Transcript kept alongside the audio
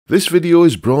This video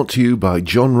is brought to you by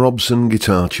John Robson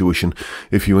Guitar Tuition.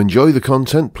 If you enjoy the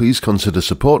content, please consider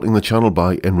supporting the channel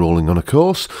by enrolling on a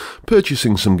course,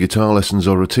 purchasing some guitar lessons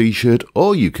or a t-shirt,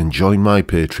 or you can join my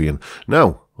Patreon.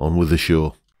 Now, on with the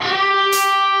show.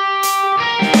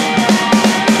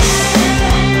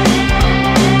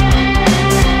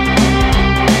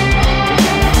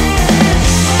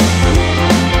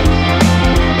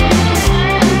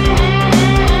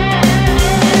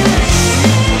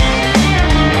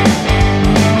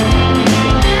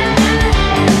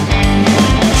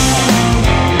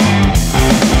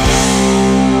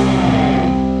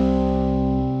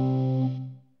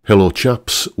 Hello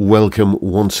chaps, welcome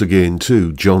once again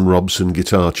to John Robson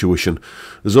Guitar Tuition.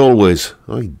 As always,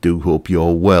 I do hope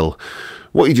you're well.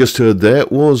 What you just heard there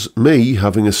was me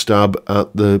having a stab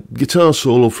at the guitar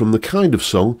solo from the kind of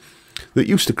song that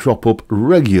used to crop up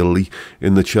regularly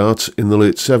in the charts in the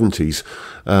late 70s.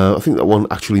 I think that one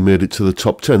actually made it to the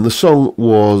top 10. The song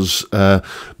was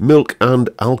Milk and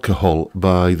Alcohol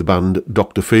by the band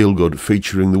Dr. Feelgood,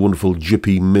 featuring the wonderful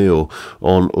Jippy Mayo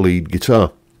on lead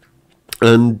guitar.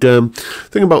 And the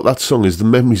thing about that song is the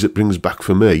memories it brings back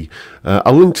for me.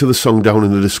 I'll link to the song down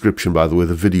in the description, by the way,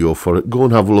 the video for it. Go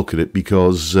and have a look at it,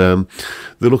 because they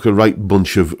look a right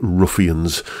bunch of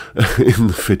ruffians in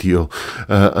the video.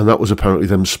 And that was apparently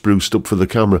them spruced up for the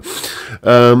camera.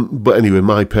 But anyway,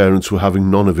 my parents were having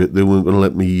none of it. They weren't going to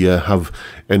let me have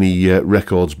any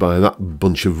records by that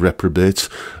bunch of reprobates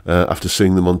after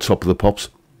seeing them on Top of the Pops.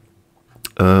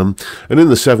 And in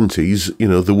the 70s, you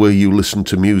know, the way you listened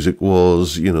to music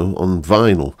was, you know, on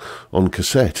vinyl, on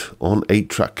cassette, on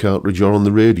 8-track cartridge, or on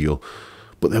the radio.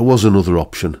 But there was another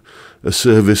option, a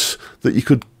service that you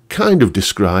could kind of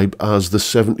describe as the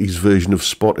 70s version of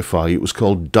Spotify. It was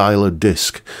called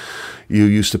Dial-A-Disc. You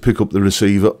used to pick up the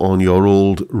receiver on your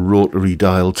old rotary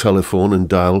dial telephone and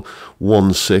dial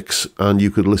 16, and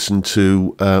you could listen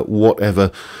to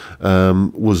whatever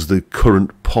was the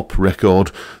current pop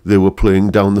record they were playing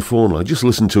down the phone line. Just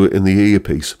listen to it in the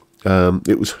earpiece.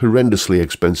 It was horrendously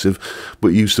expensive, but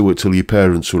you used to wait till your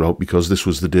parents were out, because this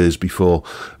was the days before,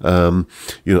 you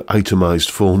know,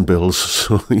 itemised phone bills.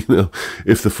 So, you know,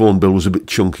 if the phone bill was a bit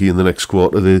chunky in the next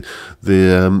quarter,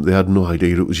 they had no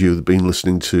idea it was you. They'd been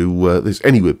listening to this.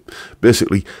 Anyway,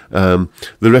 basically, the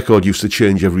record used to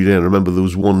change every day. And I remember there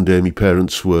was one day my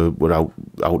parents were out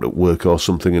at work or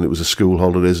something, and it was a school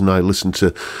holidays, and I listened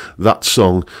to that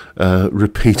song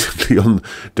repeatedly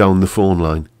down the phone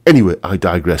line. Anyway, I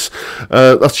digress.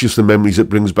 That's just the memories it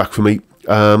brings back for me.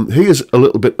 Here's a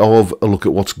little bit of a look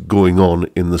at what's going on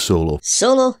in the solo.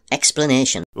 Solo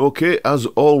explanation. Okay, as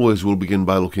always, we'll begin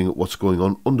by looking at what's going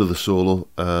on under the solo,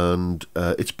 and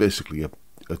it's basically a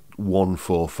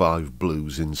 1-4-5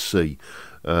 blues in C.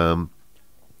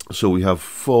 So we have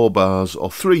 4 bars,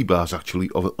 or 3 bars actually,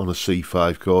 on a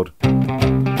C5 chord.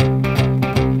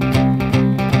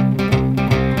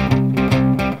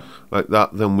 Like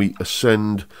that, then we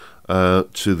ascend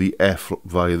to the F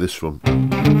via this run.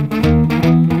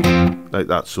 Like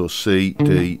that, so C,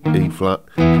 D, E flat,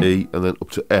 E, and then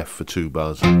up to F for 2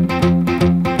 bars.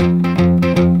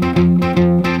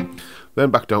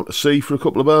 Then back down to C for a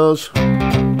couple of bars.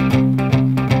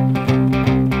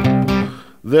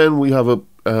 Then we have a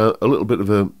little bit of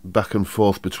a back and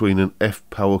forth between an F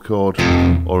power chord,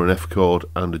 or an F chord,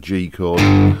 and a G chord.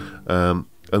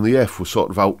 And the F was sort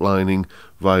of outlining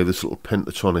via this little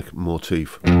pentatonic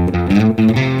motif.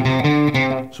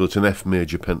 So it's an F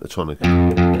major pentatonic.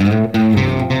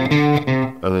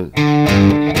 And then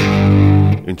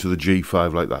into the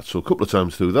G5 like that. So a couple of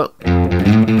times through that.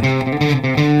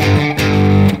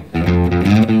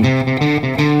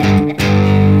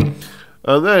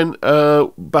 And then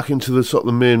back into the sort of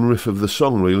the main riff of the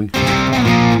song, really.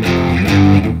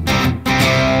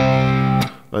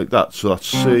 Like that, so that's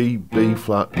C, B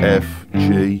flat, F,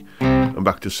 G, and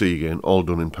back to C again, all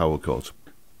done in power chords.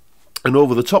 And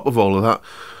over the top of all of that,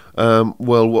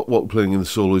 well, what we're playing in the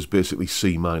solo is basically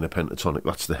C minor pentatonic.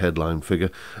 That's the headline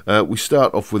figure. We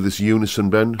start off with this unison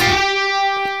bend,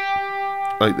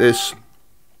 like this.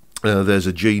 There's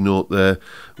a G note there,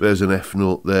 there's an F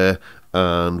note there,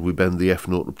 and we bend the F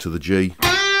note up to the G.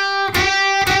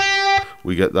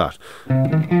 We get that.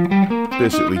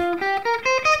 Basically,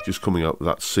 just coming out with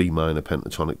that C minor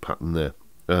pentatonic pattern there.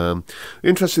 The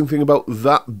interesting thing about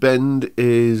that bend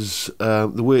is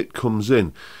the way it comes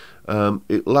in.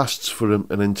 It lasts for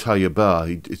an entire bar.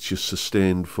 It's just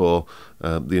sustained for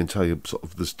the entire sort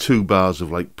of, there's 2 bars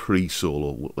of like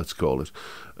pre-solo, let's call it,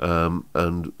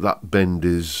 and that bend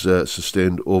is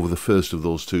sustained over the first of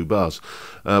those 2 bars.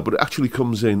 But it actually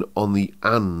comes in on the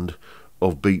and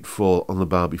of beat 4 on the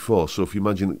bar before. So if you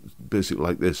imagine it basically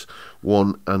like this,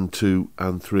 1 and 2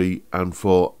 and 3 and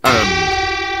 4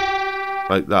 and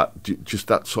like that, just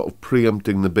that sort of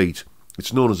preempting the beat.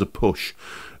 It's known as a push,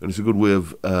 and it's a good way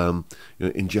of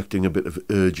injecting a bit of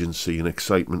urgency and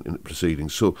excitement in the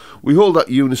proceedings. So we hold that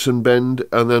unison bend,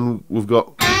 and then we've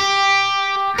got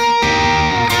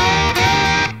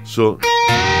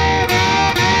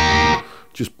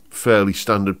just fairly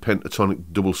standard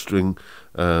pentatonic double string,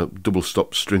 double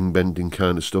stop string bending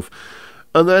kind of stuff.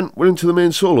 And then we're into the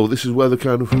main solo. This is where the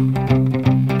kind of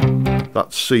that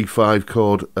C5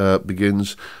 chord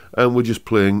begins, and we're just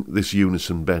playing this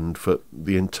unison bend for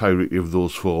the entirety of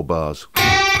those 4 bars.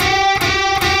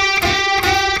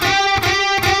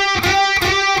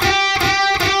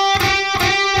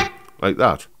 Like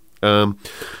that. Then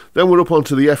we're up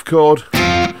onto the F chord,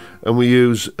 and we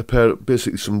use a pair,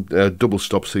 basically some double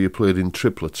stops here played in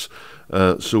triplets.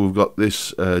 So we've got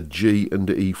this G and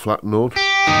E flat note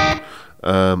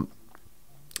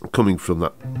coming from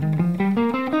that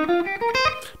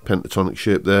pentatonic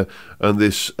shape there, and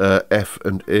this F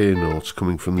and A notes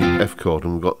coming from the F chord,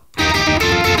 and we've got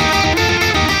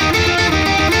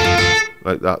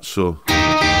like that. So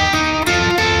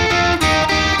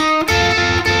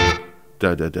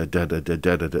da da da da da da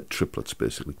da da da, triplets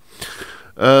basically.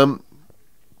 And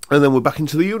then we're back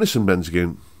into the unison bends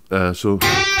again. And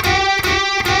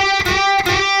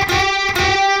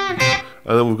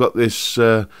then we've got this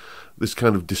this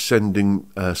kind of descending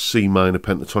C minor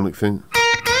pentatonic thing.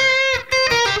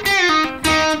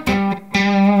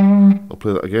 I'll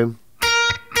play that again.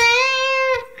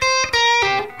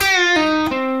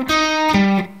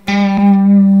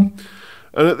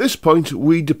 And at this point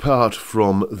we depart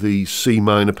from the C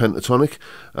minor pentatonic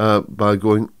by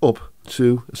going up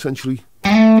to essentially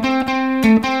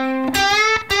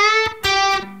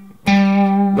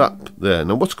that there.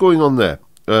 Now what's going on there?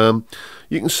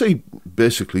 You can see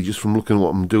basically just from looking at what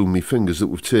I'm doing with my fingers that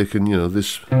we've taken, you know,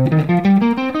 this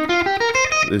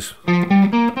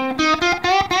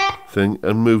thing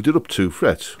and moved it up 2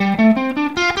 frets.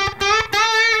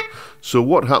 So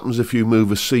what happens if you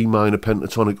move a C minor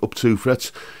pentatonic up 2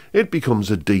 frets? It becomes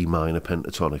a D minor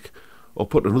pentatonic. Or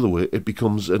put another way, it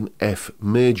becomes an F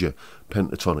major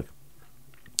pentatonic.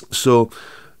 So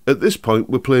at this point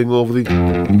we're playing over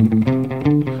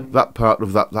that part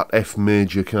of that F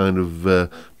major kind of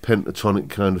pentatonic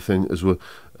kind of thing as we're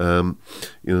in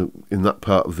that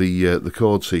part of the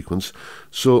chord sequence.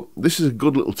 So this is a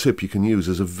good little tip you can use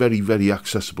as a very, very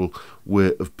accessible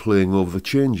way of playing over the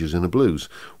changes in a blues.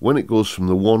 When it goes from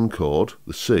the 1 chord,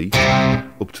 the C,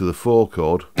 up to the 4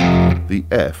 chord, the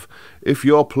F, if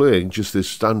you're playing just this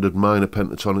standard minor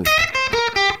pentatonic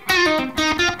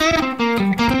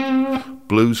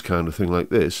blues kind of thing like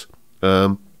this,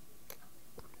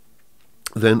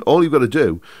 then all you've got to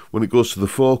do when it goes to the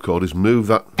 4 chord is move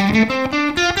that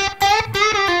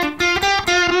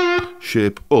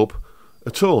shape up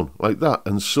a tone like that,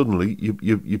 and suddenly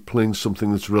you're playing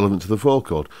something that's relevant to the 4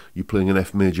 chord. You're playing an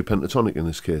F major pentatonic in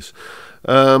this case.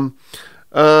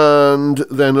 And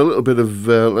then a little bit of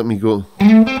let me go,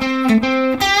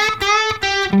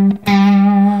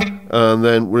 and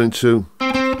then we're into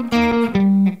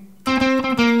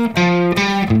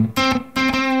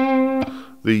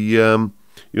the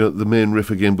the main riff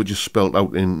again, but just spelt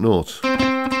out in notes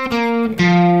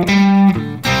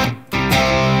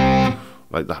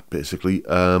like that basically.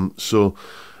 So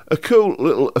a cool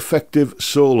little effective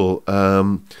solo.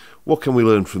 What can we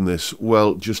learn from this?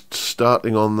 Well, just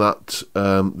starting on that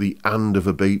the and of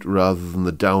a beat rather than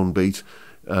the down beat.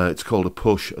 It's called a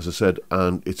push, as I said,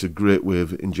 and it's a great way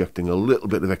of injecting a little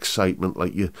bit of excitement,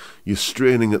 like you're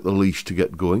straining at the leash to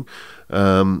get going.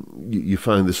 You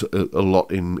find this a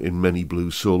lot in many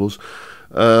blues solos.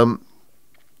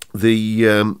 The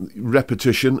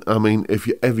repetition, I mean, if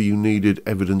you needed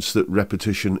evidence that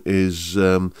repetition is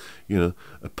a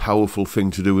powerful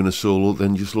thing to do in a solo,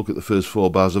 then just look at the first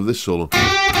 4 bars of this solo.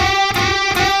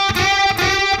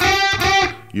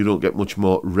 You don't get much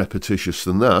more repetitious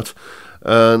than that.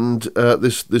 And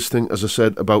this thing, as I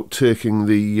said, about taking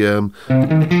the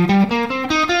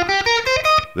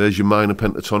there's your minor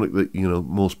pentatonic that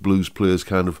most blues players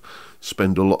kind of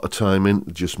spend a lot of time in.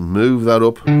 Just move that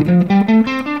up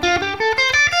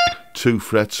 2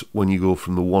 frets when you go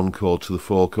from the 1 chord to the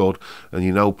 4 chord, and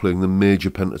you're now playing the major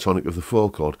pentatonic of the 4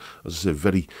 chord. As I said,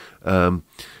 very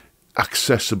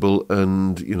accessible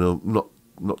and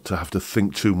not to have to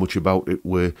think too much about it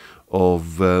way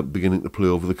of beginning to play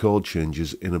over the chord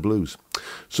changes in a blues.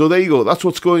 So there you go, that's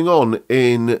what's going on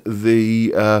in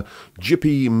the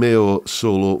Jippy Mayo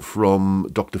solo from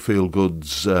Dr.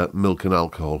 Feelgood's Milk and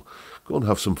Alcohol. Go and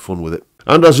have some fun with it.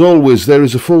 And as always, there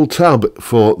is a full tab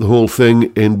for the whole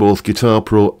thing in both Guitar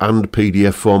Pro and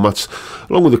PDF formats,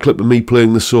 along with a clip of me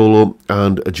playing the solo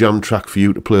and a jam track for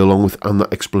you to play along with, and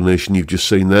that explanation you've just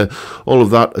seen there. All of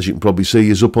that, as you can probably see,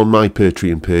 is up on my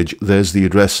Patreon page. There's the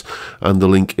address, and the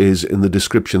link is in the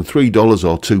description. $3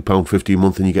 or £2.50 a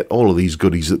month, and you get all of these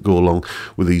goodies that go along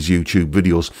with these YouTube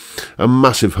videos. A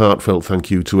massive heartfelt thank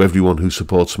you to everyone who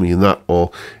supports me in that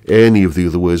or any of the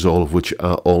other ways, all of which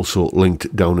are also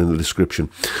linked down in the description.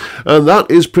 And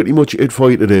that is pretty much it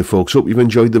for you today, folks. Hope you've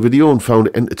enjoyed the video and found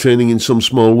it entertaining in some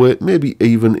small way, maybe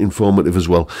even informative as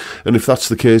well. And if that's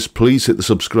the case, please hit the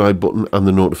subscribe button and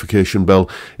the notification bell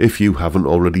if you haven't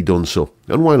already done so.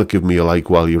 And why not give me a like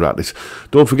while you're at it?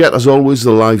 Don't forget, as always,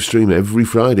 the live stream every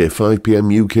Friday, 5 PM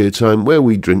UK time, where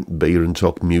we drink beer and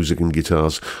talk music and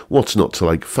guitars. What's not to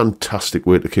like? Fantastic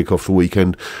way to kick off the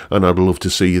weekend, and I'd love to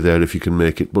see you there if you can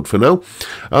make it. But for now,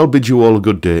 I'll bid you all a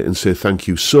good day and say thank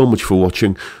you so much for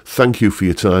watching. Thank you for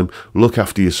your time. Look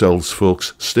after yourselves,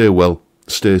 folks. Stay well,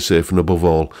 stay safe, and above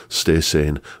all, stay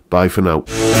sane. Bye for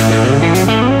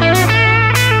now.